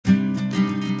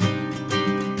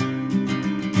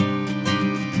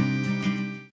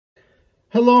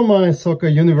Hello my soccer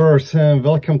universe, and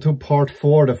welcome to part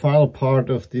 4, the final part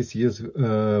of this year's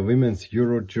Women's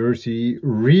Euro jersey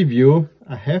review.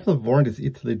 I have not worn this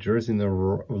Italy jersey in a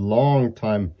long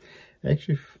time.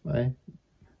 Actually, I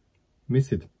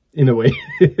miss it in a way,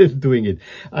 doing it.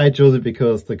 I chose it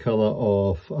because the color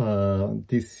of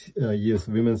this year's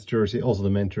women's jersey, also the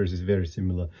men's jersey, is very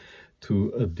similar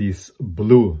to this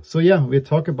blue. So yeah, we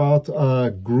talk about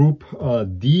group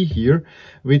D here,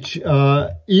 which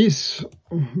is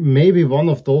maybe one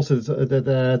of those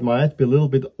that might be a little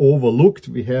bit overlooked.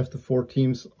 We have the 4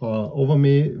 teams over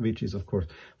me, which is of course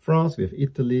France, we have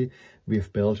Italy, we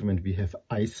have Belgium, and we have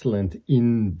Iceland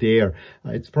in there.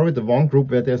 It's probably the one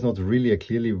group where there's not really a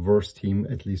clearly worse team,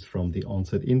 at least from the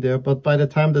onset in there. But by the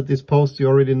time that this posts, you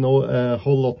already know a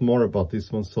whole lot more about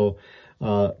this one, so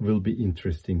will be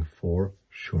interesting for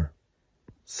sure.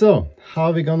 So, how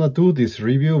are we gonna do this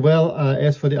review? Well,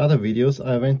 as for the other videos,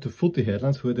 I went to Footy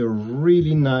Headlines, who had a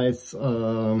really nice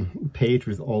page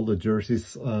with all the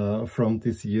jerseys from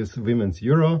this year's Women's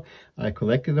Euro. I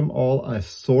collected them all, I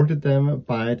sorted them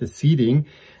by the seeding,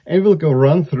 and we'll go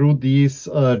run through these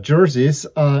jerseys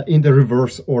in the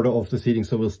reverse order of the seeding.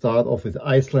 So we'll start off with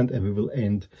Iceland and we will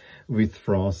end with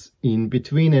France in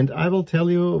between. And I will tell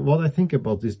you what I think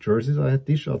about these jerseys. I had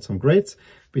dished out some grades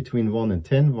between 1 and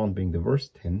 10, 1 being the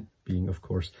worst, 10 being, of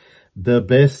course, the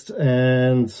best.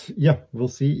 And yeah, we'll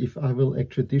see if I will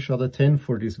actually dish out a 10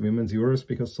 for these Women's Euros,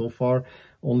 because so far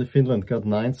only Finland got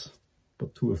 9s,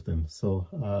 but 2 of them. So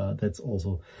that's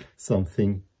also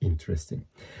something interesting.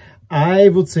 I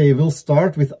would say we'll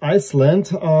start with Iceland,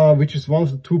 which is one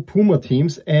of the 2 Puma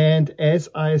teams. And as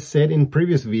I said in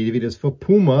previous videos, for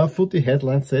Puma, Footy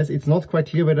Headline says it's not quite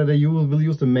clear whether they will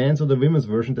use the men's or the women's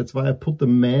version. That's why I put the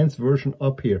men's version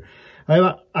up here.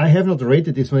 However, I have not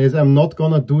rated this one, as I'm not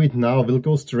gonna do it now. We'll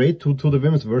go straight to the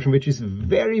women's version, which is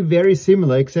very, very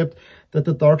similar, except that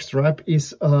the dark stripe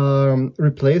is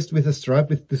replaced with a stripe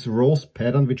with this rose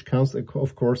pattern, which comes,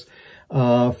 of course,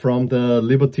 from the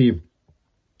Liberty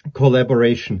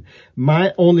collaboration.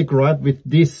 My only gripe with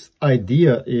this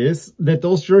idea is that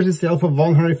those jerseys sell for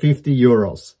 150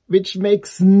 euros, which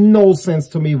makes no sense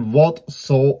to me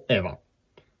whatsoever.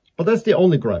 But that's the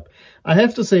only gripe. I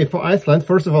have to say, for Iceland,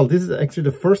 first of all, this is actually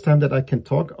the first time that I can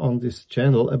talk on this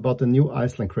channel about the new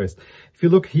Iceland crest. If you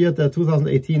look here at the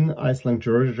 2018 Iceland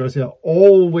jersey, I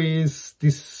always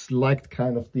disliked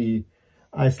kind of the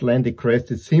Icelandic crest.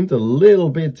 It seemed a little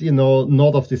bit, you know,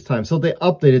 not of this time. So they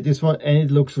updated this one and it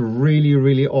looks really,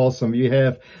 really awesome. You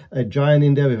have a giant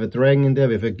in there, we have a dragon in there,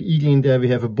 we have an eagle in there, we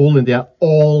have a bull in there,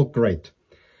 all great.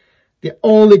 The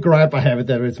only gripe I have is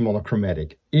that it's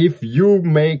monochromatic. If you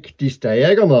make this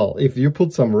diagonal, if you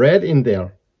put some red in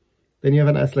there, then you have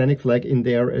an Icelandic flag in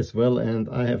there as well. And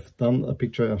I have done a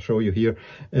picture I'll show you here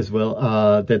as well,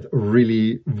 that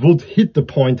really would hit the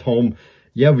point home.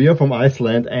 Yeah, we are from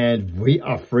Iceland and we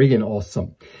are friggin'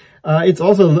 awesome. It's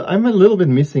also, I'm a little bit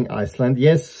missing Iceland.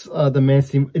 Yes, the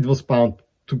men's team, it was bound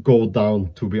to go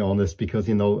down, to be honest, because,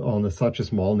 you know, on such a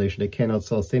small nation, they cannot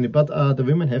sustain it. But the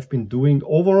women have been doing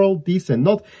overall decent,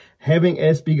 not having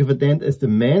as big of a dent as the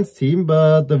men's team,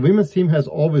 but the women's team has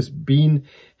always been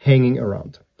hanging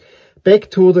around.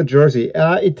 Back to the jersey.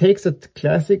 It takes the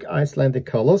classic Icelandic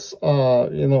colors.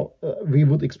 We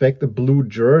would expect a blue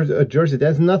jersey.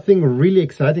 There's nothing really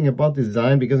exciting about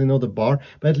design because, you know, the bar,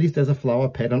 but at least there's a flower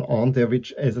pattern on there,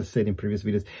 which, as I said in previous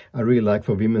videos, I really like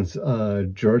for women's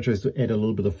jerseys, to add a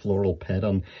little bit of floral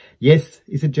pattern. Yes,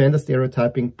 is it gender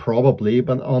stereotyping? Probably,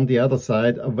 but on the other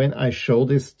side, when I show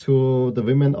this to the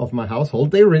women of my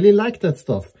household, they really like that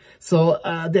stuff. So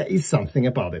there is something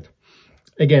about it.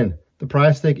 Again, the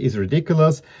price tag is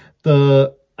ridiculous.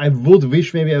 I would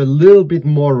wish maybe a little bit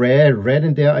more red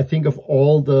in there. I think of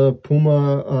all the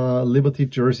Puma Liberty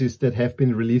jerseys that have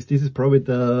been released, this is probably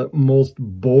the most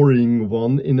boring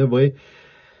one in a way.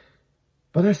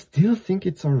 But I still think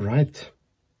it's all right.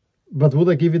 But would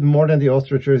I give it more than the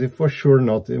Austria jersey? For sure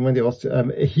not. When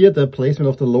the here the placement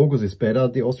of the logos is better.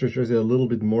 The Austria jersey a little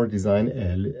bit more design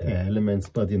elements,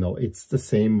 but you know, it's the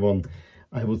same one.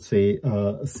 I would say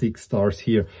 6 stars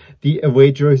here. The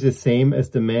away jersey is the same as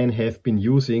the men have been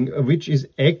using, which is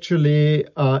actually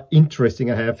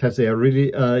interesting. I have to say, I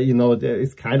really, you know, there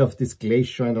is kind of this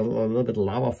glacier and a little bit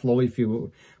lava flow if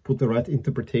you put the right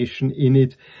interpretation in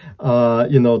it.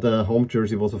 You know, the home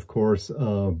jersey was, of course,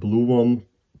 blue one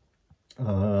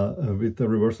with the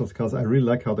reverse of the colors. I really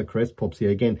like how the crest pops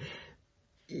here. Again,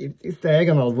 if this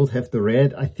diagonal would have the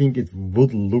red, I think it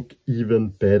would look even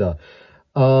better.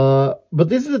 But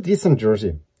this is a decent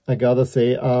jersey. I gotta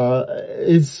say,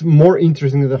 it's more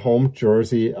interesting than the home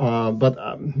jersey, but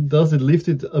does it lift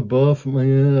it above,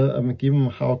 given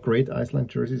how great Iceland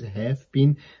jerseys have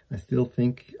been? I still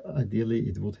think ideally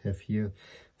it would have here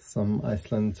some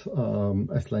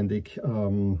Icelandic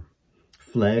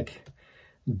flag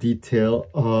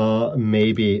detail,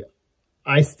 maybe.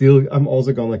 I'm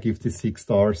also gonna give this 6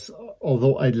 stars,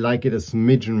 although I like it a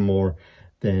smidgen more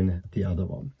than the other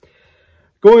one.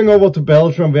 Going over to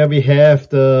Belgium, where we have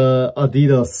the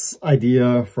Adidas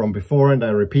idea from before, and I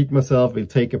repeat myself, we'll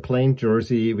take a plain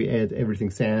jersey, we add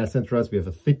everything centralized, we have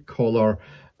a thick collar,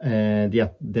 and yeah,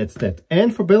 that's that.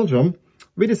 And for Belgium,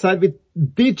 we decide we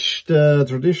ditch the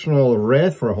traditional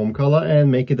red for a home color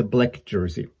and make it a black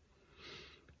jersey.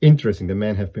 Interesting, the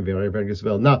men have been very, very good as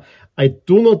well. Now, I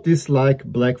do not dislike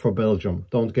black for Belgium.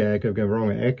 Don't get me wrong,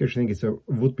 I actually think it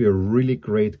would be a really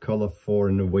great color for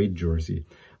an away jersey.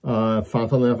 Fun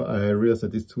enough, I realized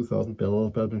that this 2000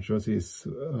 Belgian jersey is,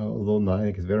 although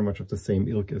Nike is very much of the same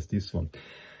ilk as this one.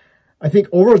 I think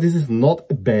overall this is not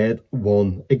a bad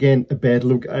one. Again, a bad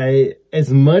look. As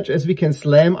much as we can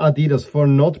slam Adidas for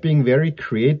not being very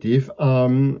creative,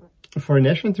 for a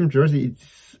national team jersey,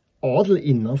 it's oddly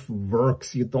enough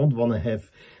works. You don't want to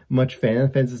have much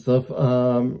fancy stuff,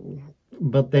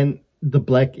 but then the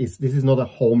black this is not a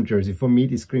home jersey. For me,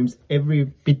 this screams every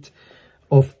bit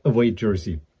of away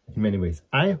jersey. In many ways,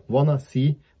 I wanna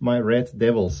see my Red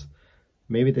Devils.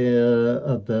 Maybe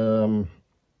the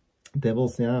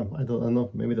Devils, yeah, I don't know.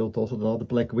 Maybe they'll also know the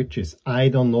Black Witches. I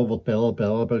don't know what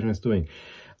Belgium is doing.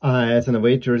 As an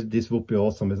away jersey, this would be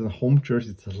awesome. As a home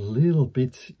jersey, it's a little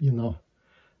bit, you know,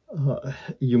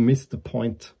 you miss the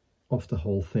point of the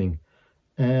whole thing.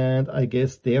 And I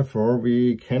guess therefore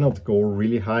we cannot go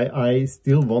really high. I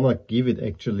still wanna give it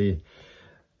actually,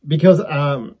 because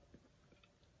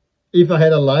if I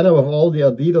had a lineup of all the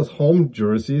Adidas home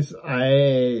jerseys,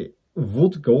 I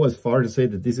would go as far to say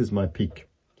that this is my pick.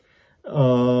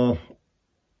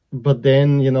 But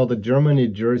then, you know, the Germany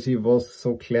jersey was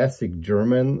so classic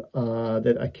German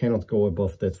that I cannot go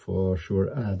above that for sure.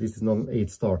 This is not an 8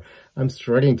 star. I'm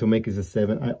struggling to make this a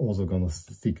 7. I'm also gonna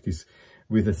stick this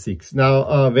with a 6.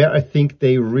 Now, where I think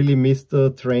they really missed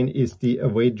the train is the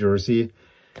away jersey.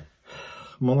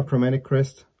 Monochromatic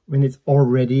crest. When it's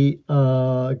already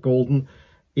golden,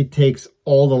 it takes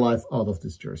all the life out of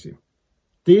this jersey.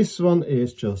 This one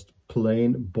is just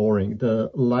plain boring.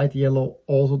 The light yellow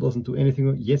also doesn't do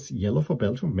anything. Yes, yellow for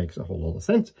Belgium makes a whole lot of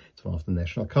sense. It's one of the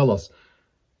national colors.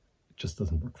 It just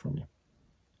doesn't work for me.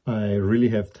 I really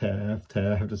have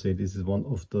to say this is one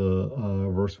of the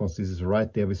worst ones. This is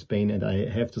right there with Spain, and I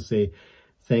have to say,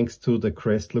 thanks to the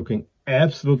crest looking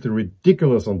absolutely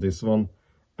ridiculous on this one,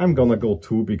 I'm gonna go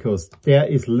 2 because there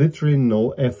is literally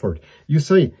no effort. You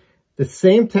see, the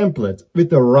same template with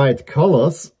the right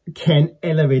colors can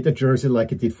elevate a jersey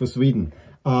like it did for Sweden.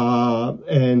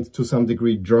 And to some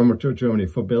degree Germany.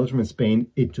 For Belgium and Spain,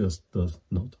 it just does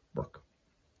not work.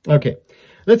 Okay,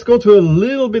 let's go to a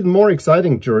little bit more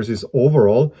exciting jerseys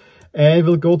overall. And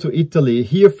we'll go to Italy.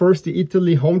 Here first, the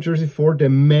Italy home jersey for the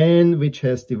men, which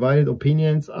has divided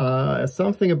opinions.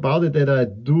 Something about it that I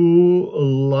do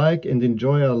like and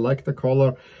enjoy. I like the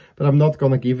color, but I'm not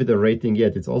gonna give it a rating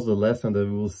yet. It's also the last time that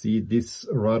we will see this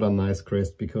rather nice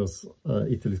crest because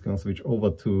Italy's gonna switch over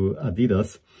to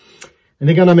Adidas. And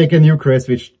they're gonna make a new crest,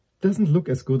 which doesn't look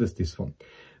as good as this one.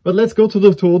 But let's go to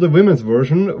the women's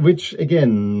version, which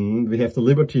again, we have the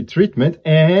Liberty treatment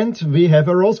and we have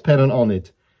a rose pattern on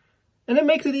it. And it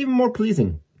makes it even more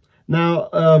pleasing. Now,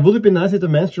 would it be nice if the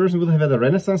men's jersey would have had a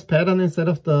Renaissance pattern instead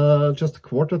of the just a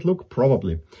quartet look?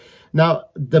 Probably. Now,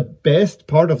 the best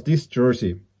part of this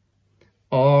jersey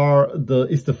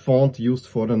is the font used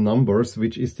for the numbers,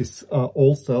 which is this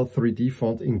old-style 3D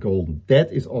font in golden.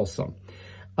 That is awesome.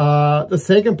 The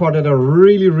second part that I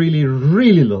really, really,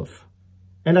 really love,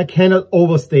 and I cannot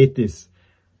overstate this,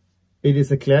 it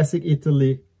is a classic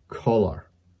Italy collar.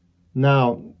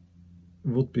 Now,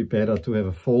 would be better to have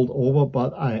a fold over,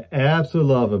 but I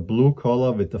absolutely love a blue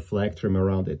collar with the flag trim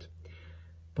around it.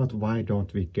 But why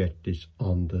don't we get this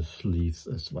on the sleeves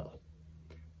as well?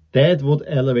 That would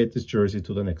elevate this jersey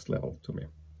to the next level to me.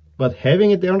 But having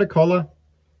it there on the collar,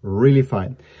 really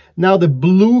fine. Now the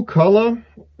blue color,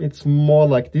 it's more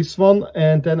like this one,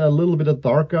 and then a little bit of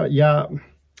darker. Yeah,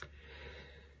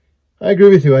 I agree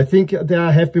with you. I think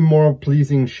there have been more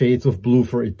pleasing shades of blue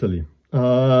for Italy.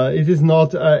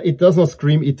 It does not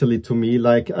scream Italy to me.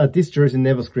 Like this jersey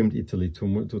never screamed Italy to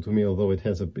me, although it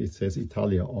says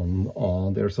Italia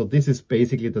on there. So this is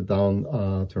basically the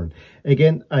down turn.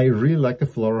 Again, I really like the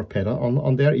floral pattern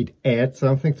on there. It adds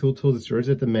something to this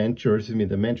jersey. The man jersey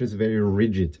is very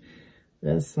rigid.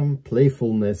 There's some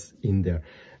playfulness in there.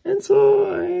 And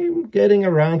so I'm getting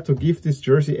around to give this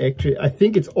jersey. Actually, I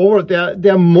think it's over.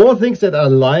 There are more things that I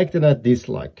like than I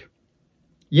dislike.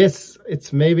 Yes,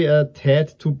 it's maybe a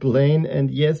tad too plain,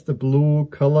 and yes, the blue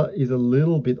color is a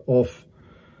little bit off.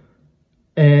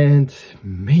 And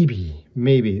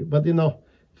maybe, but you know,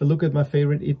 if I look at my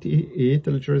favorite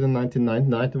Italy jersey in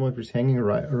 1999, which is hanging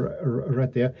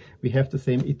right there, we have the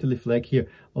same Italy flag here.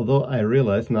 Although I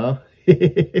realize now,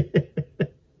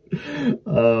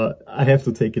 I have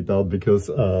to take it down because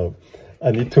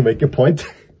I need to make a point.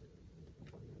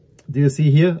 Do you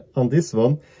see here on this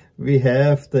one? We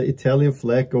have the Italian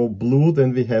flag go blue,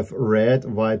 then we have red,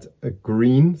 white,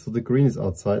 green. So the green is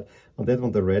outside. On that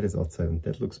one, the red is outside, and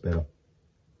that looks better.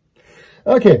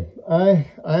 Okay,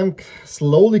 I'm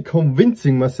slowly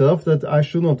convincing myself that I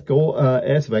should not go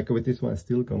as wacky with this one. I'm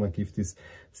still gonna give this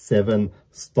 7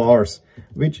 stars,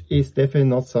 which is definitely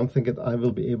not something that I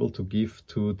will be able to give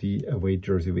to the away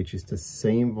jersey, which is the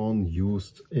same one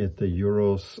used at the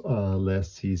Euros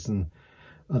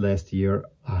last year.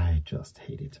 I just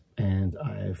hate it, and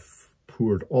I've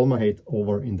poured all my hate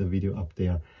over in the video up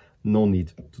there. No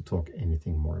need to talk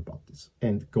anything more about this,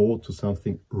 and go to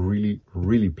something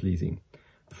really pleasing.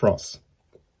 France.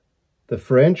 The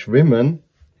French women,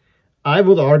 I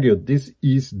would argue this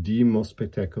is the most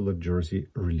spectacular jersey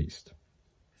released.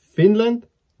 Finland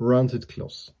runs it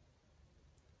close.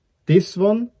 This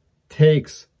one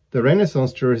takes the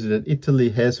Renaissance jersey that Italy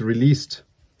has released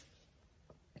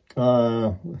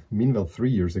meanwhile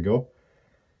 3 years ago,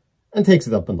 and takes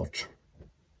it up a notch.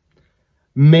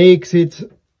 Makes it,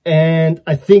 and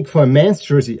I think for a man's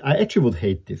jersey, I actually would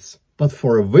hate this. But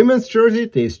for a women's jersey,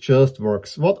 this just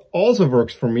works. What also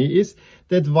works for me is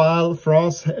that while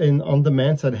France on the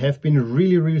men's side have been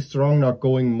really strong now,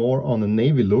 going more on a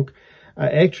navy look, I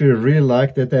actually really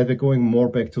like that they're going more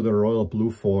back to the royal blue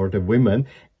for the women.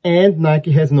 And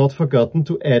Nike has not forgotten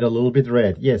to add a little bit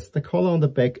red. Yes, the collar on the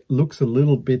back looks a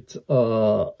little bit,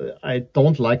 I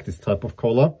don't like this type of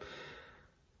collar.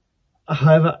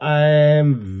 However,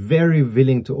 I'm very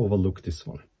willing to overlook this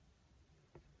one.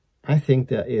 I think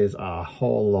there is a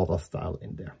whole lot of style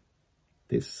in there.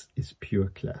 This is pure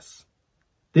class.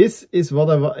 This is what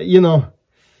I, you know,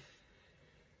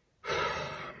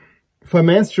 for a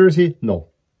man's jersey, no.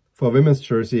 For a women's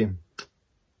jersey,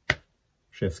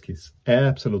 chef's kiss.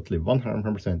 Absolutely,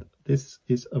 100%. This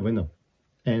is a winner.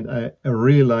 And I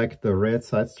really like the red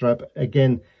side stripe.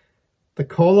 Again, the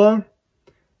collar,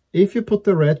 if you put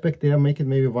the red back there, make it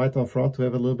maybe white on front to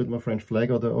have a little bit more French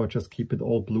flag, or just keep it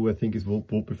all blue, I think it will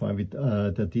be fine. With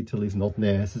the detail is not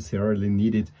necessarily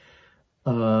needed.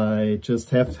 I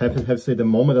just have to say, the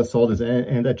moment I saw this,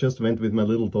 and I just went with my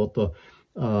little daughter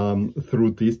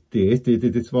through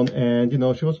this one, and you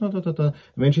know, she was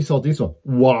when she saw this one,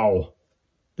 wow,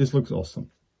 this looks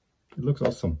awesome. It looks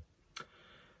awesome.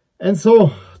 And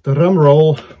so, the drum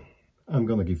roll, I'm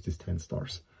gonna give this 10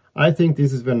 stars. I think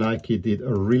this is where Nike did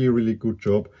a really good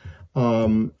job.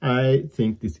 I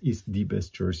think this is the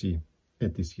best jersey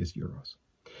at this year's Euros.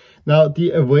 Now,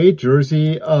 the away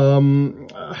jersey,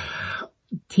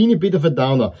 teeny bit of a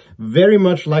downer. Very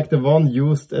much like the one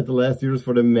used at the last Euros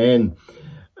for the men.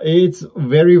 It's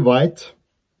very white,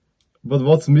 but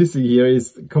what's missing here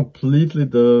is completely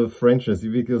the Frenchness,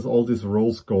 because all this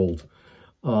rose gold.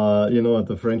 You know,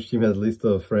 the French team had at least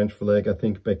a French flag, I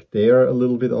think, back there a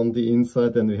little bit on the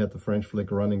inside. Then we had the French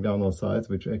flag running down on sides,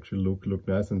 which actually looked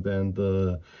nice. And then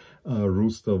the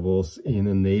rooster was in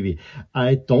a navy.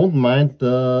 I don't mind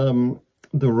the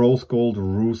rose gold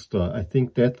rooster. I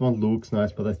think that one looks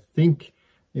nice, but I think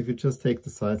if you just take the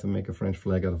sides and make a French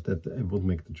flag out of that, it would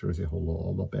make the jersey a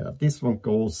whole lot better. This one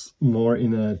goes more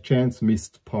in a chance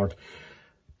missed part.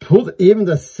 Put even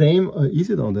the same, is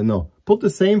it on there? No. Put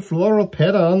the same floral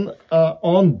pattern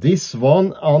on this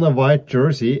one on a white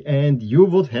jersey, and you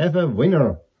would have a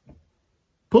winner.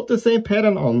 Put the same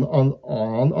pattern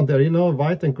on there, you know,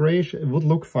 white and grayish, it would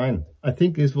look fine. I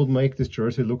think this would make this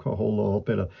jersey look a whole lot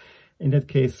better. In that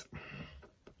case,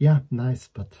 yeah, nice,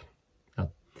 but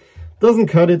doesn't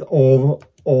cut it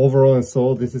overall, and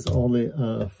so this is only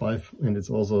 5, and it's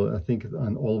also, I think,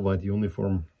 an all-white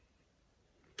uniform.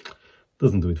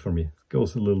 Doesn't do it for me. It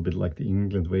goes a little bit like the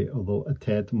England way, although a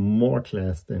tad more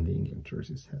class than the England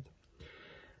jerseys had.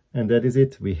 And that is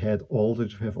it. We have all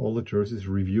the jerseys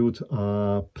reviewed.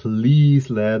 Please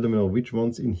let me know which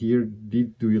ones in here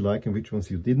do you like and which ones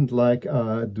you didn't like.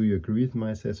 Do you agree with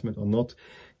my assessment or not?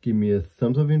 Give me a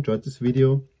thumbs up if you enjoyed this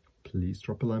video. Please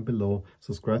drop a line below.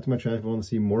 Subscribe to my channel if you want to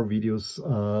see more videos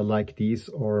like these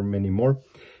or many more.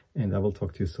 And I will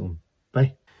talk to you soon.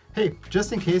 Bye. Hey,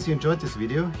 just in case you enjoyed this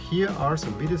video, here are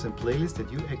some videos and playlists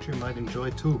that you actually might enjoy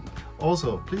too.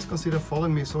 Also, please consider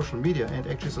following me on social media and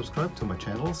actually subscribe to my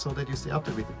channel so that you stay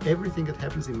updated with everything that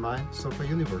happens in my software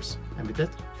universe. And with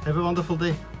that, have a wonderful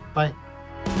day. Bye.